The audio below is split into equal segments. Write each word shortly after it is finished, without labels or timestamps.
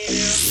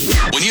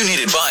When you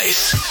need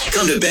advice,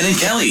 come to Ben and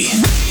Kelly.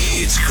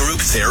 It's Group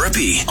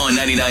Therapy on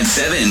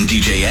 99.7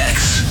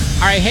 DJX.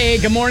 All right. Hey,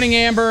 good morning,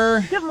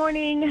 Amber. Good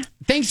morning.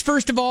 Thanks,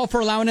 first of all, for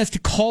allowing us to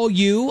call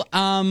you.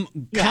 Kind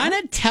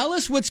of tell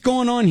us what's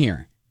going on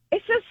here.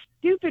 It's a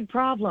stupid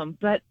problem,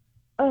 but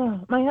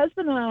my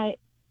husband and I,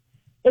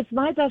 it's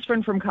my best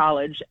friend from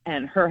college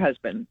and her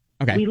husband.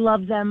 Okay. We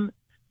love them.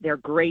 They're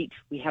great.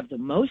 We have the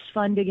most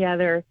fun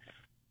together.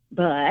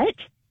 But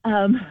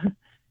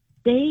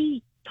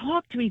they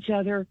talk to each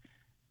other.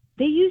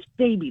 They use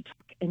baby talk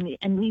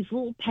and these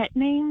little pet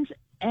names,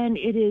 and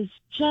it is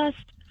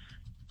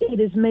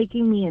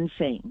making me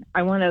insane.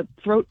 I want to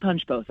throat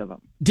punch both of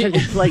them.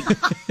 It's like,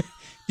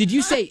 Did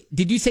you say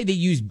they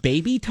use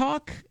baby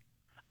talk?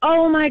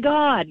 oh my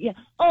God, yeah.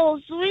 Oh,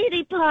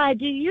 sweetie pie,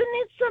 do you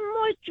need some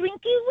more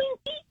drinky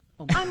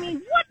winky? I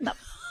mean, what the?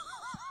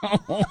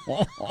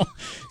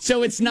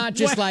 So it's not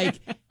just like,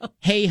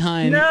 hey,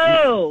 hun.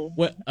 No.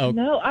 What? Oh.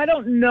 No, I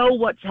don't know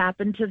what's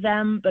happened to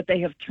them, but they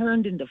have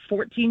turned into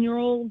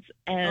 14-year-olds,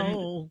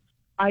 and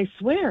I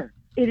swear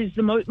it is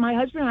the most. My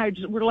husband and I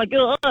we're like,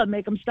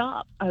 make them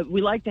stop.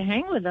 We like to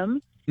hang with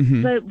them,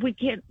 but we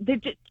can't. They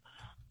just,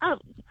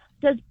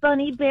 does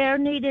Bunny Bear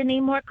need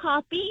any more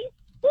coffee?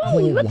 Ooh,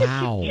 look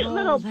at your cute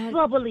little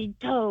bubbly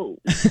toes.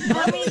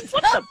 I mean,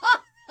 what the?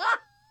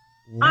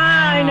 Wow.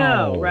 I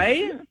know,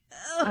 right?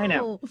 I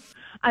know.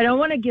 I don't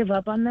want to give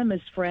up on them as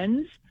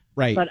friends,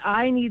 Right. but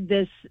I need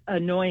this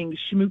annoying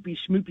schmoopy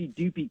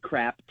doopy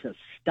crap to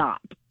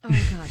stop. Oh,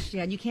 my gosh.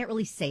 Yeah, and you can't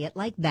really say it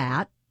like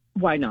that.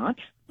 Why not?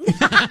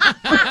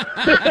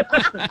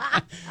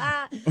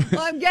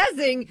 Well, I'm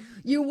guessing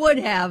you would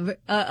have.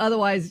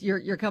 Otherwise,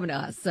 you're coming to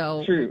us.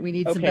 So True. we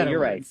need some Okay, better you're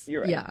right. words.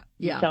 You're right. Yeah,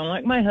 yeah. You sound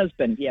like my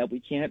husband. Yeah, we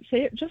can't say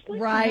it just like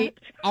Right.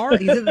 that.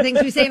 These are the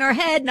things we say in our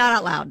head, not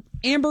out loud.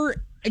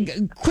 Amber,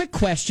 quick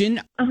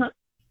question. Uh-huh.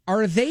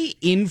 Are they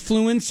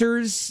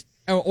influencers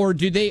or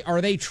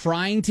are they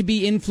trying to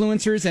be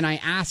influencers? And I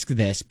ask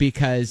this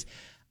because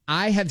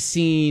I have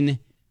seen,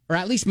 or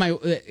at least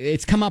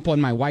it's come up on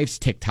my wife's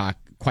TikTok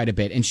quite a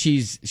bit, and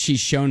she's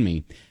shown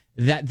me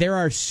that there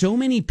are so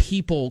many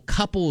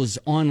couples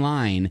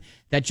online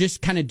that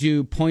just kind of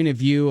do point of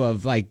view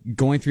of like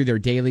going through their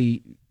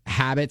daily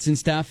habits and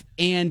stuff,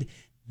 and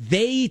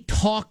they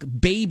talk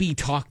baby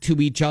talk to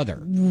each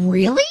other.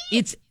 Really?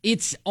 It's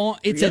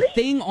a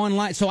thing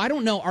online. So I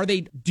don't know.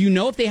 Do you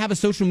know if they have a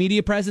social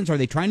media presence? Are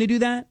they trying to do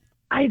that?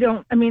 I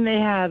mean, they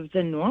have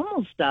the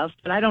normal stuff,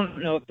 but I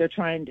don't know if they're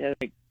trying to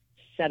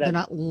set up. They're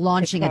not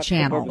launching a TikTok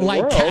channel. over the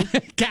Like world.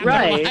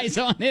 capitalize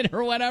on it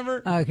or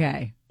whatever?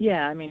 Okay.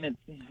 Yeah, I mean,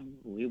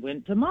 we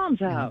went to mom's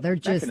house. They're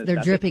that kind of they're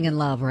stuff. dripping in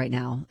love right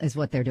now is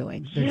what they're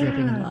doing. They're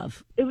dripping in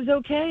love. It was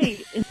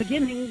okay in the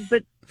beginning,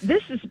 but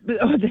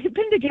they've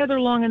been together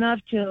long enough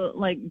to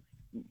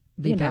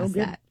Be get past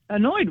that.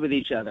 annoyed with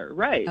each other,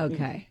 right?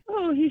 Okay.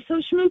 Oh, he's so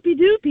schmoopy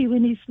doopy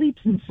when he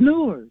sleeps and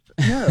snores.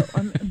 No,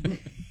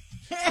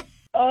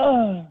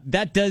 oh,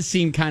 That does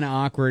seem kind of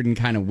awkward and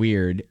kind of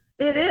weird.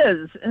 it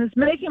is, and it's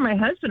making my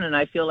husband and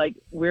I feel like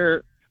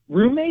we're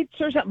roommates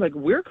or something. Like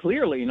we're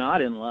clearly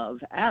not in love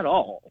at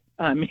all.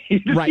 I mean,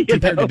 Right,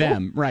 compared to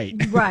them. Right.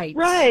 Right.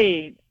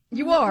 right?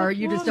 You are. What's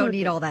You just wrong don't with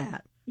need it? all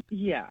that.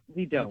 Yeah,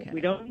 we don't. Okay.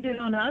 We don't need it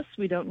on us.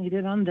 We don't need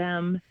it on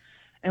them.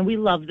 And we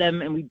love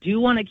them, and we do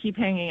want to keep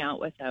hanging out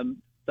with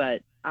them.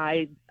 But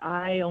I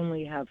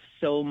only have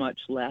so much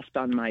left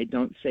on my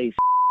don't say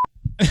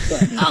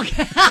button.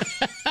 Okay.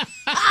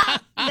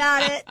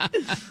 Got it.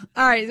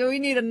 All right. So we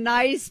need a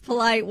nice,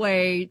 polite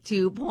way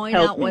to point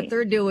Help out what me.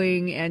 they're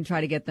doing and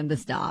try to get them to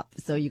stop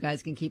so you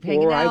guys can keep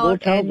hanging Or out. I will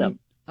tell and- them.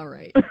 All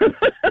right.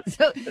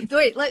 So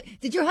wait,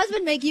 did your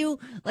husband make you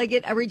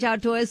reach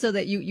out to us so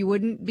that you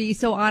wouldn't be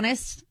so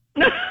honest?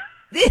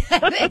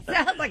 It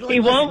sounds like He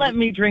won't let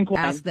me drink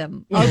wine. ask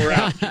them. when we're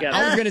out together.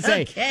 I was going to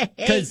say, Okay.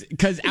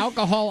 because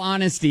alcohol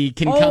honesty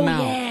can come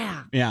out.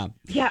 Yeah. Yeah.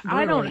 Yeah,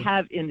 I don't Really?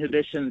 have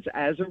inhibitions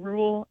as a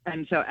rule,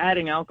 and so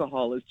adding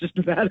alcohol is just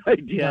a bad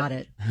idea. Got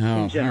it.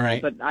 Oh, In general, all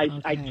right. but I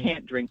Okay.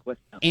 can't drink with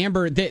them.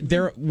 Amber,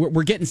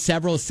 we're getting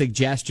several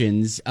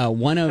suggestions,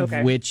 one of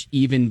Okay. which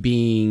even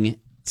being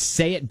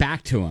say it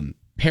back to them,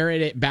 parrot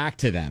it back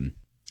to them.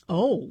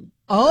 Oh,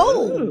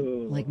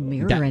 Ooh. like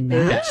mirror That- and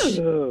match.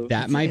 Ooh.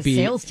 That Like might a be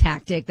sales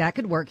tactic that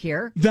could work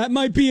here. That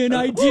might be an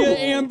idea, Ooh.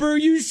 Amber.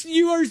 You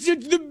are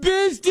such the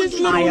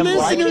bestest I am am listener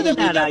liking that we've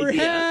that ever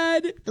idea.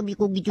 had. Let me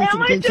go get you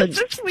Am I just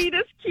the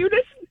sweetest,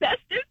 cutest,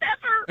 bestest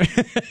ever?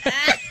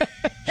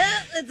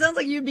 It sounds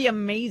like you'd be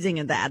amazing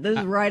at that. This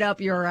is right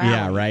up your alley.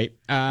 Yeah, right.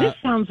 This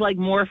sounds like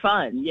more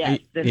fun, yes,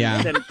 than,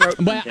 yeah. than throat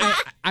But punching.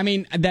 I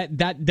mean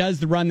that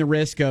does run the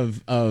risk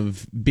of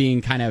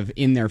being kind of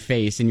in their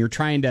face, and you're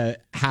trying to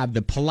have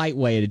the polite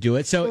way to do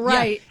it. So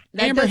Right.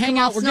 yeah, That Amber, does hang come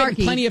out. off We're getting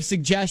snarky. plenty of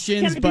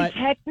suggestions, Can it but be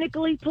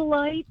technically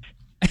polite?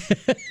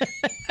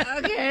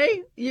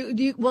 Okay.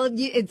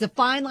 It's a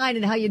fine line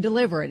in how you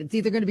deliver it. It's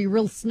either going to be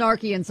real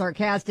snarky and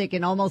sarcastic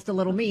and almost a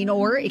little mean,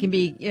 or it can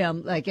be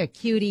like a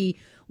cutie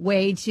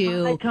way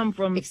to I come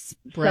from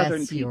express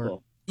Southern your.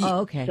 people.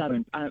 okay.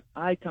 Southern.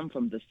 I come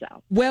from the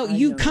South. Well,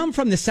 you come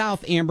from the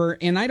South, Amber,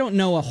 and I don't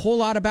know a whole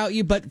lot about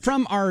you, but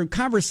from our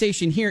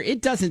conversation here,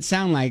 it doesn't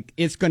sound like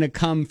it's going to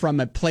come from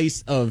a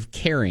place of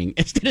caring.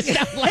 It's going to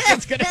sound like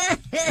it's going to...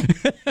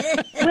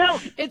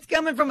 Well, it's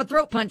coming from a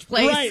throat punch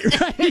place.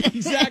 Right,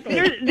 exactly.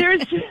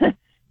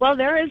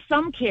 There is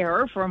some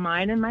care for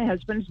mine and my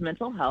husband's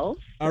mental health.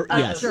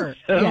 Yes. Sure.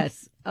 So,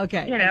 Yes.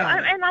 Okay.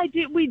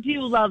 We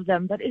do love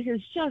them, but it has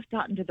just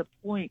gotten to the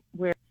point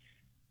where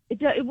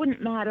it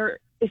wouldn't matter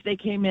if they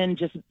came in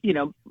just,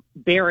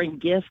 bearing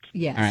gifts.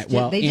 Yes. All right,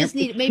 well, they just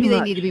need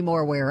to be more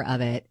aware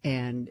of it,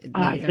 and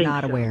they're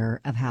not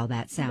aware of how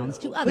that sounds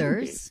to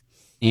others.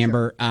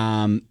 Amber,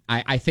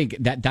 I think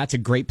that's a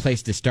great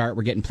place to start.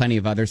 We're getting plenty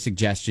of other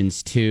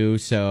suggestions too.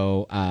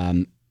 So,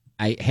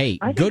 I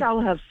think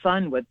I'll have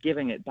fun with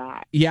giving it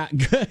back. Yeah,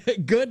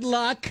 good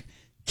luck.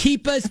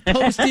 Keep us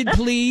posted,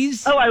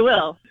 please. Oh, I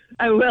will.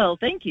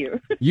 Thank you.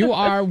 You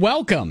are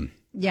welcome.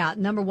 Yeah,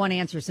 number one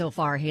answer so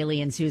far,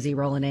 Haley and Susie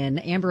rolling in.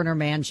 Amber and her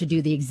man should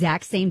do the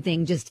exact same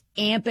thing, just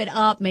amp it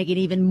up, make it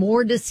even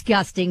more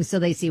disgusting so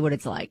they see what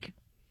it's like.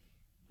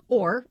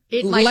 Or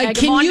it might egg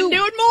them on to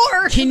do it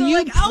more. Can you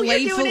you're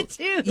doing it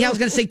too. Yeah, I was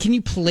going to say, can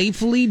you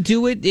playfully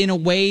do it in a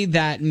way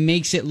that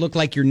makes it look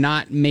like you're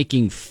not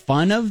making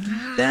fun of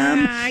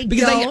them? I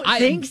don't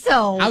think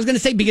so. I was going to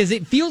say, because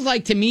it feels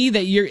like to me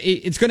that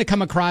it's going to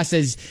come across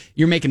as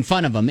you're making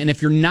fun of them. And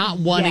if you're not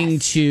wanting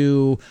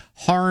to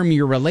harm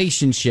your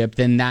relationship,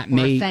 then that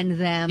may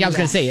offend them. Yeah, I was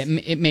going to say,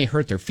 it may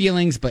hurt their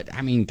feelings, but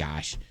I mean,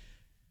 gosh.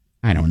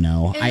 I don't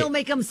know. And they'll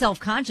make them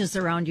self-conscious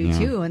around you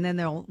too, and then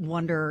they'll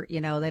wonder,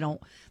 they'll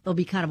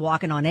be kind of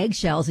walking on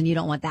eggshells, and you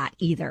don't want that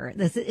either.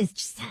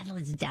 It's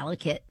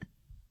delicate.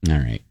 All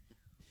right.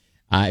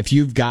 If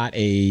you've got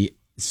a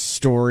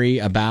story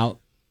about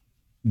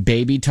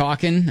baby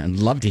talking, I'd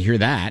love to hear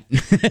that.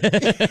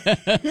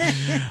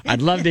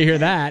 I'd love to hear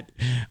that.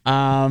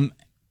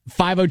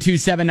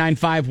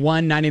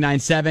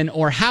 502-795-1997,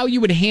 or how you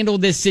would handle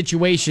this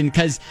situation,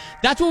 because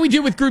that's what we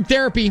do with group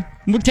therapy.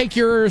 We'll take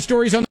your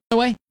stories on the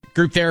way.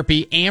 Group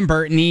therapy.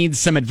 Amber needs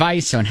some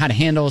advice on how to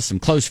handle some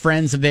close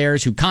friends of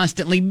theirs who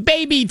constantly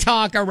baby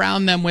talk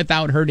around them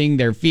without hurting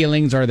their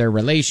feelings or their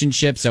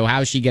relationship. So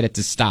how she get it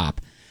to stop?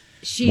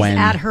 She's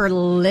at her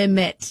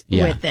limit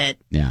with it.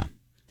 Yeah.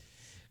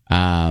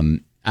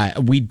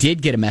 We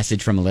did get a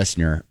message from a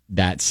listener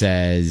that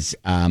says,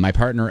 my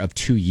partner of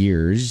 2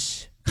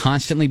 years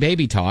constantly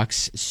baby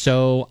talks,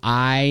 so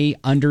I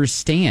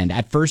understand.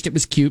 At first it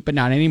was cute, but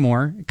not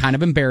anymore. Kind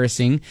of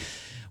embarrassing.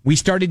 We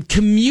started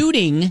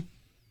commuting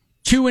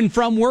to and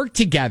from work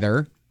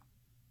together,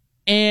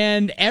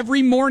 and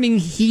every morning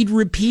he'd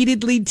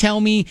repeatedly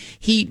tell me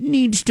he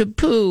needs to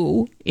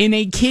poo in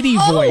a kitty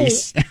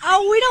voice.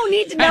 Oh, we don't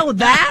need to know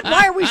that.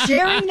 Why are we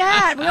sharing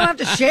that? We don't have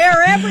to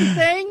share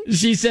everything.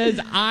 She says,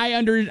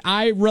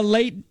 I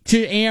relate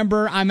to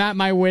Amber. I'm at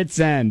my wit's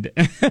end.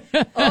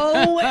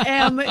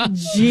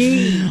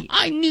 OMG.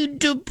 I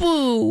need to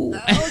poo.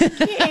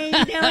 Okay,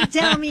 don't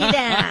tell me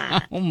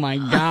that. Oh, my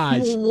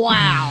gosh.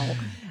 Wow.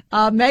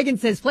 Megan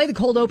says, play the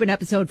cold open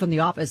episode from The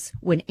Office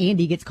when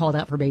Andy gets called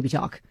out for baby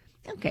talk.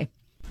 Okay.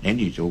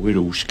 Andy's a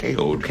little scared.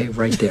 Okay,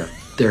 right there.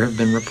 There have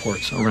been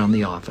reports around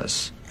the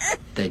office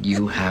that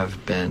you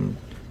have been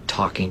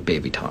talking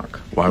baby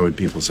talk. Why would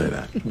people say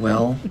that?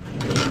 Well,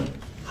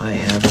 I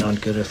have it on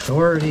good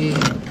authority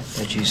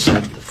that you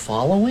said the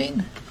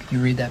following. Can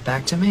you read that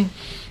back to me?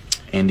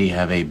 Andy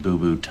have a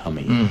boo-boo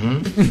tummy.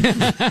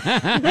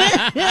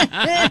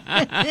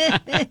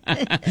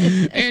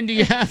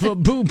 Andy have a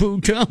boo-boo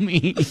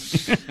tummy.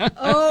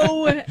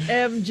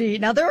 OMG.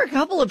 Now, there are a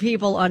couple of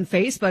people on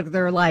Facebook that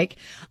are like,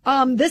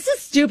 this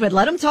is stupid.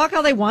 Let them talk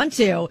how they want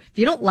to. If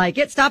you don't like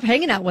it, stop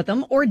hanging out with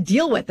them or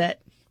deal with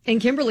it. And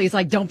Kimberly's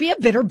like, don't be a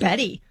bitter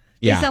Betty.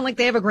 They sound like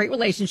they have a great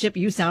relationship.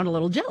 You sound a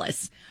little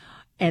jealous.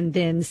 And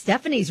then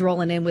Stephanie's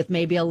rolling in with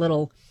maybe a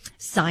little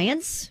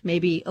science,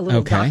 maybe a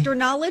little doctor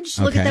knowledge.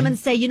 Look at them and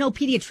say,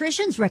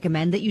 pediatricians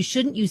recommend that you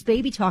shouldn't use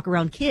baby talk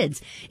around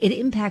kids. It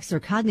impacts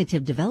their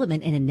cognitive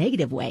development in a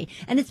negative way,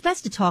 and it's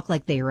best to talk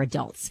like they are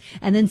adults.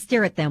 And then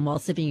stare at them while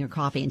sipping your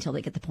coffee until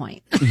they get the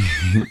point.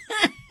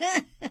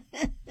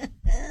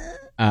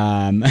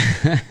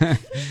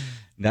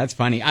 That's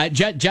funny.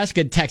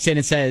 Jessica texts in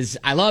and says,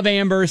 I love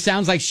Amber.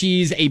 Sounds like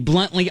she's a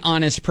bluntly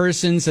honest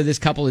person. So this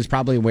couple is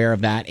probably aware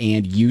of that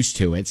and used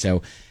to it.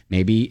 So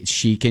maybe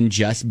she can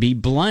just be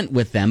blunt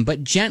with them,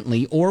 but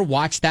gently, or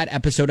watch that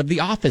episode of The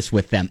Office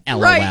with them.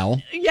 LOL.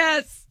 Right.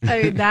 Yes.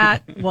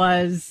 That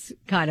was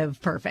kind of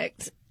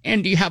perfect.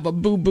 And you have a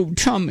boo-boo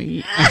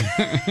tummy.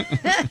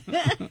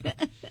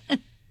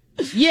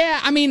 Yeah.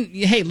 I mean,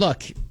 hey,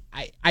 look.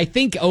 I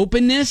think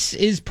openness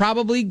is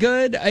probably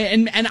good.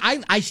 And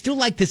I still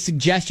like the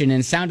suggestion,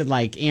 and it sounded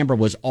like Amber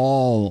was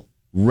all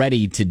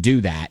ready to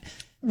do that.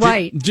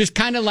 Right. Just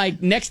kind of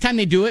like next time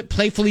they do it,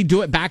 playfully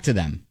do it back to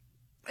them.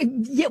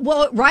 Yeah,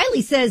 well,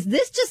 Riley says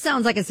this just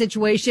sounds like a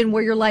situation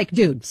where you're like,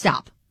 dude,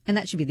 stop. And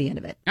that should be the end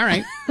of it. All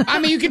right. I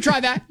mean, you can try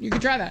that.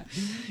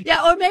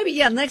 Yeah, or maybe,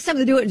 next time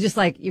they do it, just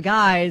like, you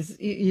guys,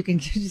 you can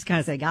just kind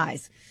of say,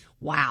 guys,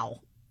 wow.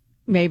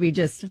 maybe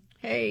just,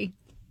 hey.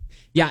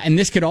 Yeah, and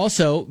this could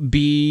also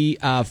be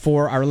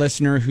for our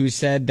listener who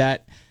said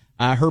that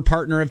her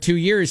partner of 2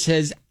 years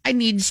says, I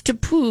needs to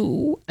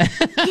poo.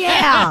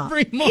 Yeah.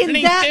 Every morning,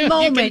 in that too.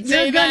 moment, you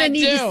you're going to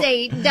need too. to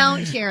say,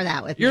 don't share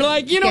that with me. You're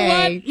like, you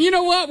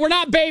know what? We're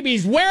not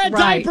babies. Wear a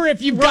Right. diaper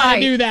if you've got to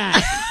do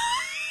that.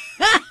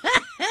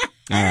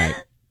 All right.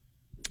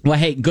 Well,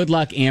 hey, good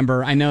luck,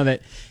 Amber. I know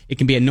that it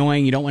can be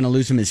annoying. You don't want to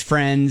lose them as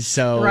friends.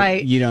 So,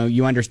 Right.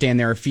 you understand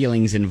there are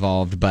feelings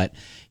involved. But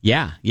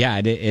yeah,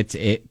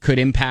 it could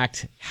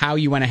impact how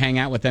you want to hang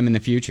out with them in the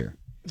future.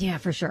 Yeah,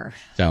 for sure.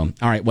 So,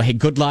 all right. Well, hey,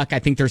 good luck. I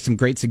think there's some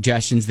great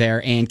suggestions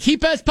there. And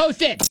keep us posted.